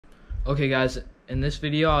Okay guys, in this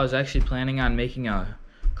video I was actually planning on making a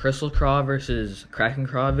crystal craw versus Krackin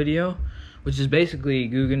craw video, which is basically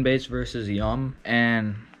Googan baits versus yum,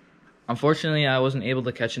 and unfortunately I wasn't able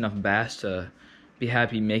to catch enough bass to be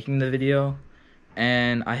happy making the video,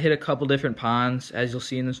 and I hit a couple different ponds as you'll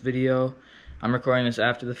see in this video. I'm recording this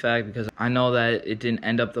after the fact because I know that it didn't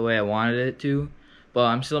end up the way I wanted it to, but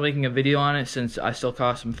I'm still making a video on it since I still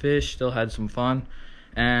caught some fish, still had some fun.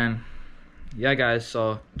 And yeah guys,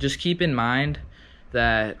 so just keep in mind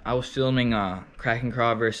that I was filming a Krackin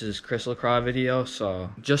craw versus crystal craw video, so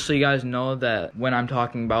just so you guys know that when I'm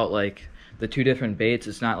talking about like the two different baits,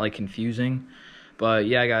 it's not like confusing. But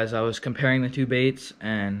yeah guys, I was comparing the two baits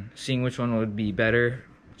and seeing which one would be better,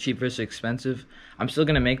 cheap versus expensive. I'm still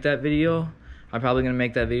gonna make that video. I'm probably gonna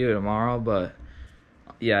make that video tomorrow, but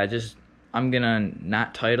yeah, I'm gonna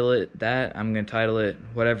not title it that. I'm gonna title it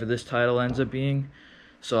whatever this title ends up being.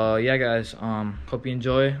 So yeah guys, hope you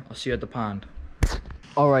enjoy. I'll see you at the pond.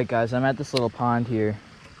 Alright guys, I'm at this little pond here.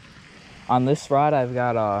 On this rod I've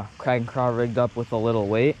got a Krackin craw rigged up with a little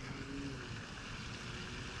weight,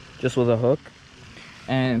 just with a hook.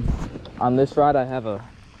 And on this rod I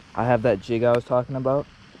have that jig I was talking about.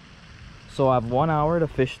 So I have 1 hour to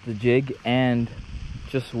fish the jig and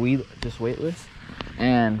just weightless.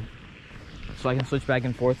 And so I can switch back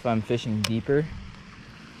and forth if I'm fishing deeper,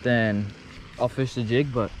 then I'll fish the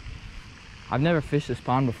jig. But I've never fished this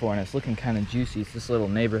pond before and it's looking kind of juicy. It's this little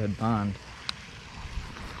neighborhood pond.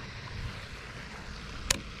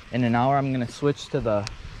 In an hour I'm gonna switch to the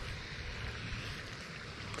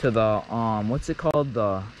what's it called,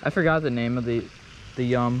 I forgot the name of the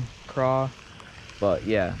yum craw, but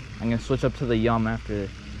yeah, I'm gonna switch up to the yum after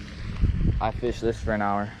I fish this for an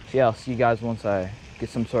hour. So yeah, I'll see you guys once I get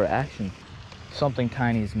some sort of action. Something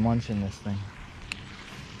tiny is munching this thing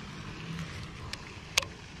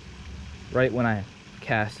right when I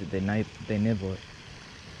cast it. They nibble it.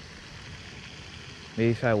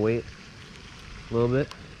 Maybe if I wait a little bit.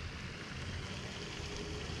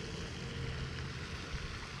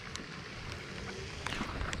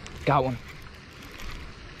 Got one.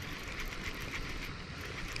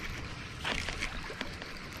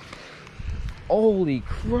 Holy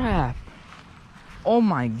crap. Oh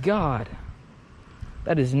my god.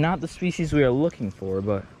 That is not the species we are looking for,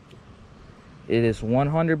 but it is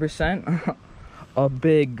 100% a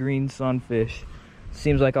big green sunfish.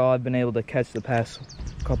 Seems like all I've been able to catch the past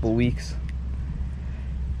couple weeks.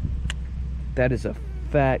 That is a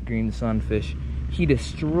fat green sunfish. He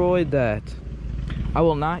destroyed that. I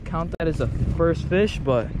will not count that as a first fish,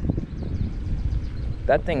 but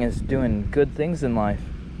that thing is doing good things in life.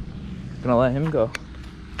 Gonna let him go.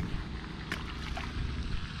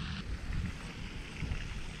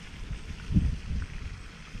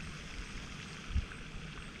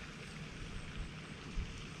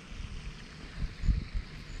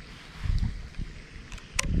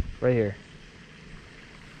 Right here.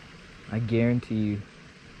 I guarantee you.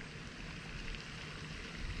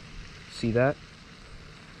 See that?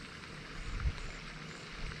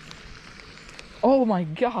 Oh my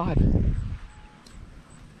god.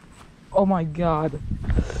 Oh my god.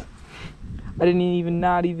 I didn't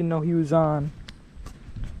not even know he was on.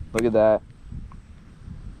 Look at that.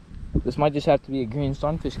 This might just have to be a green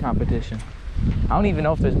sunfish competition. I don't even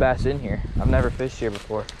know if there's bass in here. I've never fished here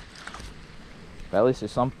before. But at least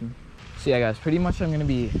there's something. So yeah guys, pretty much I'm gonna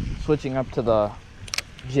be switching up to the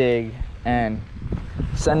jig and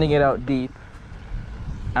sending it out deep.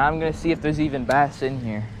 And I'm gonna see if there's even bass in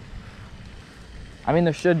here. I mean,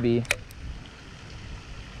 there should be,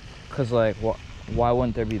 cause like, why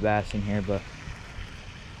wouldn't there be bass in here? But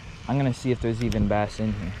I'm gonna see if there's even bass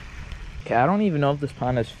in here. Okay, I don't even know if this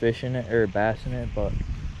pond has fish in it or bass in it, but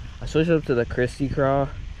I switched up to the Christie craw.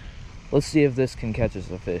 Let's see if this can catch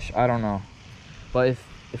us a fish. I don't know, but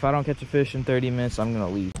if I don't catch a fish in 30 minutes, I'm gonna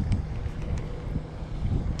leave.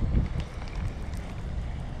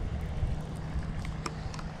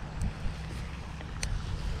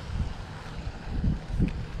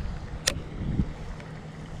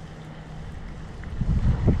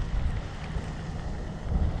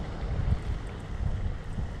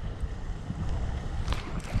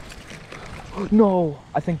 No,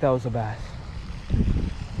 I think that was a bass.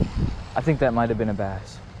 I think that might have been a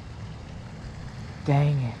bass.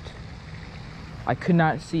 Dang it. I could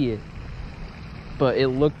not see it, but it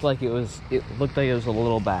looked like it was a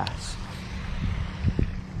little bass.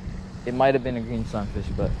 It might have been a green sunfish,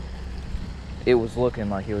 but it was looking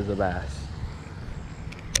like it was a bass.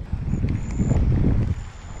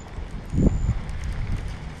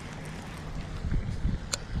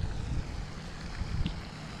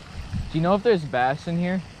 Do you know if there's bass in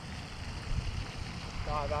here?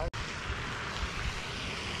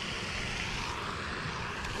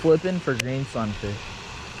 flipping for green sunfish.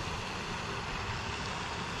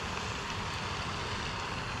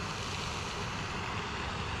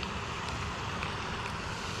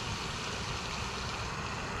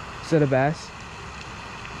 Is that a bass?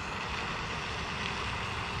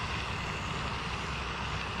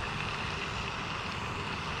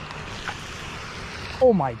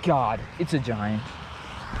 Oh my god, it's a giant.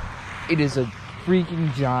 It is a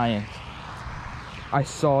freaking giant. I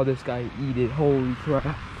saw this guy eat it, holy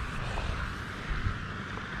crap.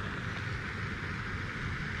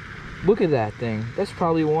 Look at that thing. That's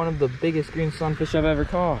probably one of the biggest green sunfish I've ever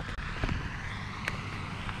caught.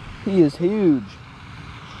 He is huge.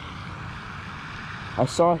 I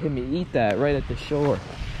saw him eat that right at the shore.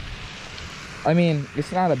 I mean,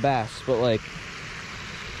 it's not a bass, but like,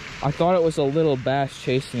 I thought it was a little bass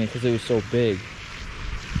chasing it because it was so big.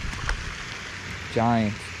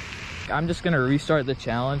 Giant. I'm just gonna restart the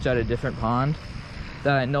challenge at a different pond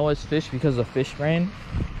that I know is fish because of fish brain.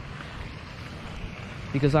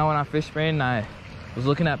 Because I went on fish brain and I was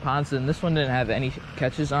looking at ponds, and this one didn't have any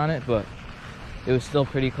catches on it, but it was still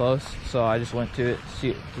pretty close. So I just went to it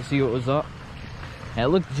to see what was up. And it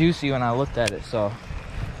looked juicy when I looked at it, so.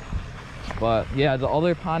 But yeah, the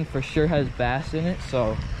other pond for sure has bass in it,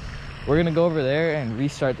 so we're gonna go over there and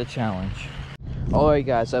restart the challenge. Alright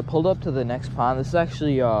guys, I pulled up to the next pond. This is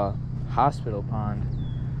actually a hospital pond.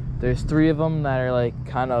 There's 3 of them that are like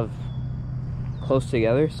kind of close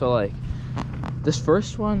together. So like this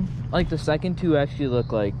first one, like the second 2 actually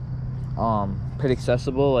look like pretty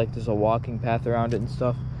accessible. Like there's a walking path around it and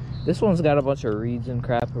stuff. This one's got a bunch of reeds and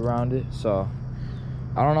crap around it, so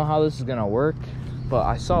I don't know how this is gonna work, but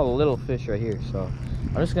I saw a little fish right here, so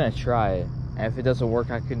I'm just gonna try it. And if it doesn't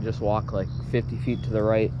work, I can just walk like 50 feet to the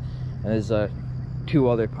right, and there's 2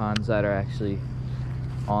 other ponds that are actually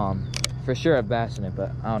for sure have bass in it,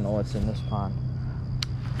 but I don't know what's in this pond.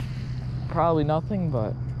 Probably nothing,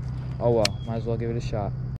 but oh well, might as well give it a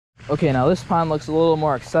shot. Okay, now this pond looks a little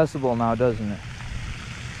more accessible now, doesn't it?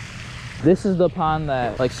 This is the pond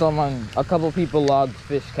that like a couple people logged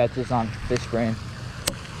fish catches on fish brain.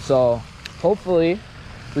 So hopefully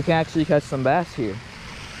we can actually catch some bass here.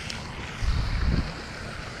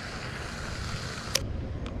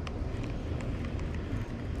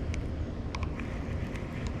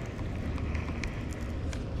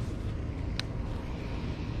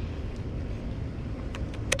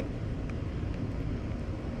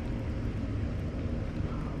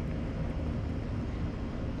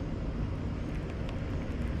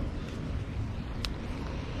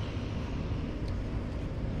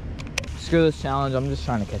 Screw this challenge, I'm just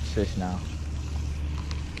trying to catch fish now.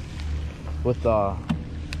 With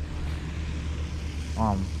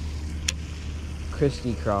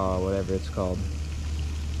Christie Craw, or whatever it's called.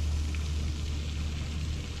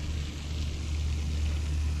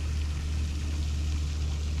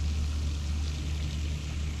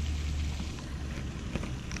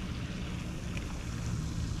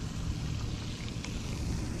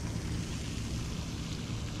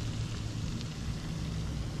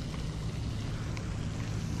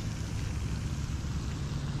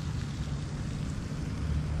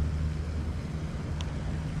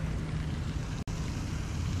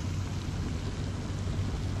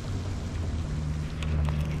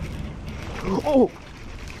 Oh!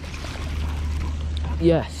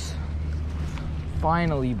 Yes.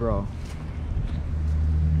 Finally, bro.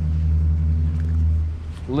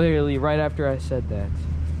 Literally right after I said that.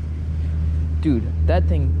 Dude, that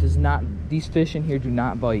thing does not, these fish in here do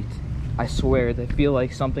not bite. I swear, they feel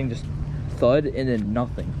like something just thud and then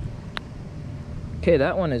nothing. Okay,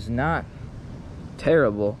 that one is not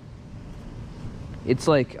terrible. It's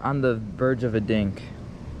like on the verge of a dink.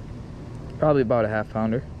 Probably about a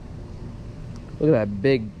half-pounder. Look at that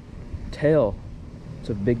big tail. It's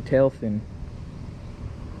a big tail fin.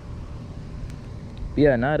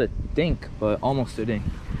 Yeah, not a dink, but almost a dink.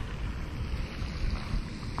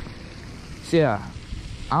 So yeah,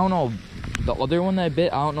 I don't know. The other one that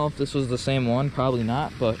bit, I don't know if this was the same one. Probably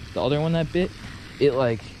not, but the other one that bit, it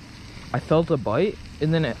like, I felt a bite,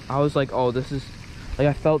 and then I was like, oh, this is, like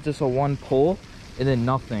I felt just a one pull, and then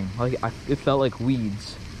nothing. Like, it felt like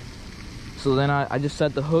weeds. So then I just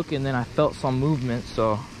set the hook, and then I felt some movement.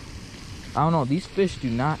 So I don't know, these fish do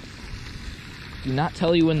not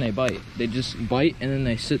tell you when they bite. They just bite and then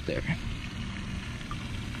they sit there.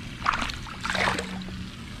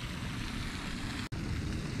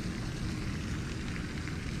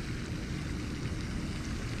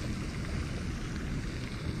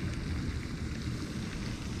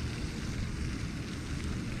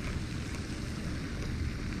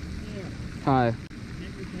 Hi.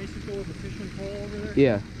 Can you go with the fishing pole over there?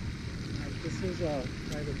 Yeah. This is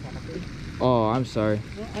private property. Oh, I'm sorry.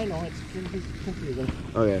 Well, I know, it's confusing.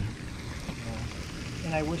 Okay.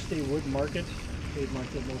 And I wish they would market. They'd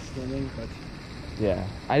market no swimming, but... Yeah,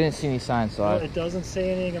 I didn't see any signs, so well, it doesn't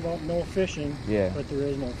say anything about no fishing, yeah, but there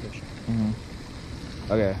is no fishing.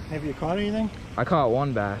 Okay. Have you caught anything? I caught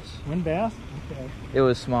one bass. One bass? Okay. It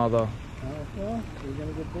was small, though. Well, you're going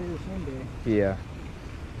to get bigger someday. Yeah.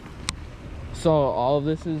 So, all of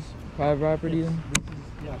this is private property then?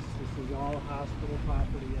 Yes, this is all hospital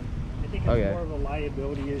property, and I think it's Okay. more of a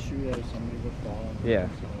liability issue that if somebody would fall in. Yeah.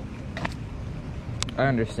 So, I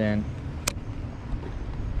understand.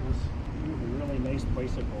 you have a really nice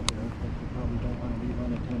bicycle here that you probably don't want to leave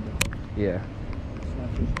unattended. Yeah. It's not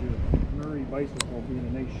just your Murray bicycle being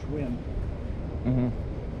a nice Schwinn.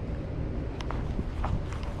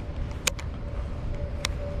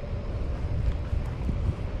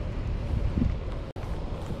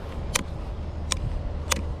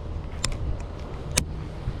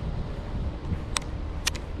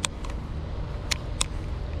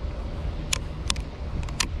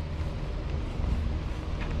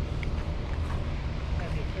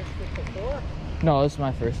 Have you fished it before? No, this is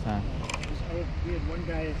my first time. We had one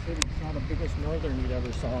guy that said he saw the biggest northern he'd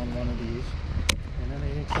ever saw on one of these. And then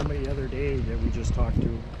I think somebody the other day that we just talked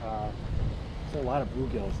to, there's a lot of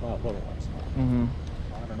bluegills, a lot of little ones.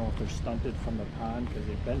 I don't know if they're stunted from the pond because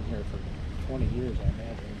they've been here for 20 years, I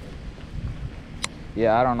imagine. But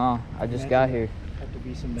Yeah, I don't know. I just got here. have to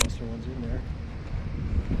be some nicer ones in there.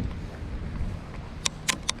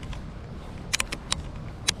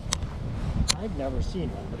 I've never seen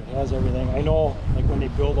one, but it has everything. I know, like when they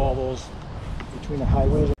build all those between the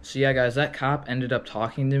highways. So yeah, guys, that cop ended up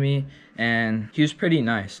talking to me, and he was pretty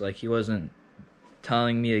nice. Like, he wasn't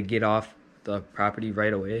telling me to get off the property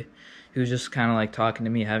right away. He was just kind of like talking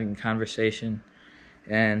to me, having a conversation,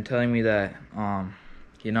 and telling me that,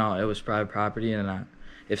 you know, it was private property, and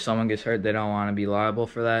if someone gets hurt, they don't want to be liable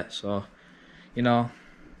for that. So, you know,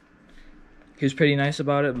 he was pretty nice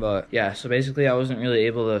about it. But yeah, so basically I wasn't really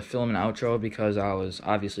able to film an outro because I was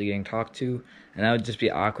obviously getting talked to, and that would just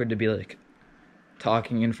be awkward to be like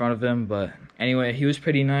talking in front of him. But anyway, he was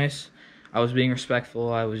pretty nice. I was being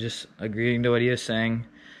respectful. I was just agreeing to what he was saying.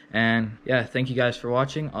 And yeah, thank you guys for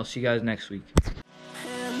watching. I'll see you guys next week.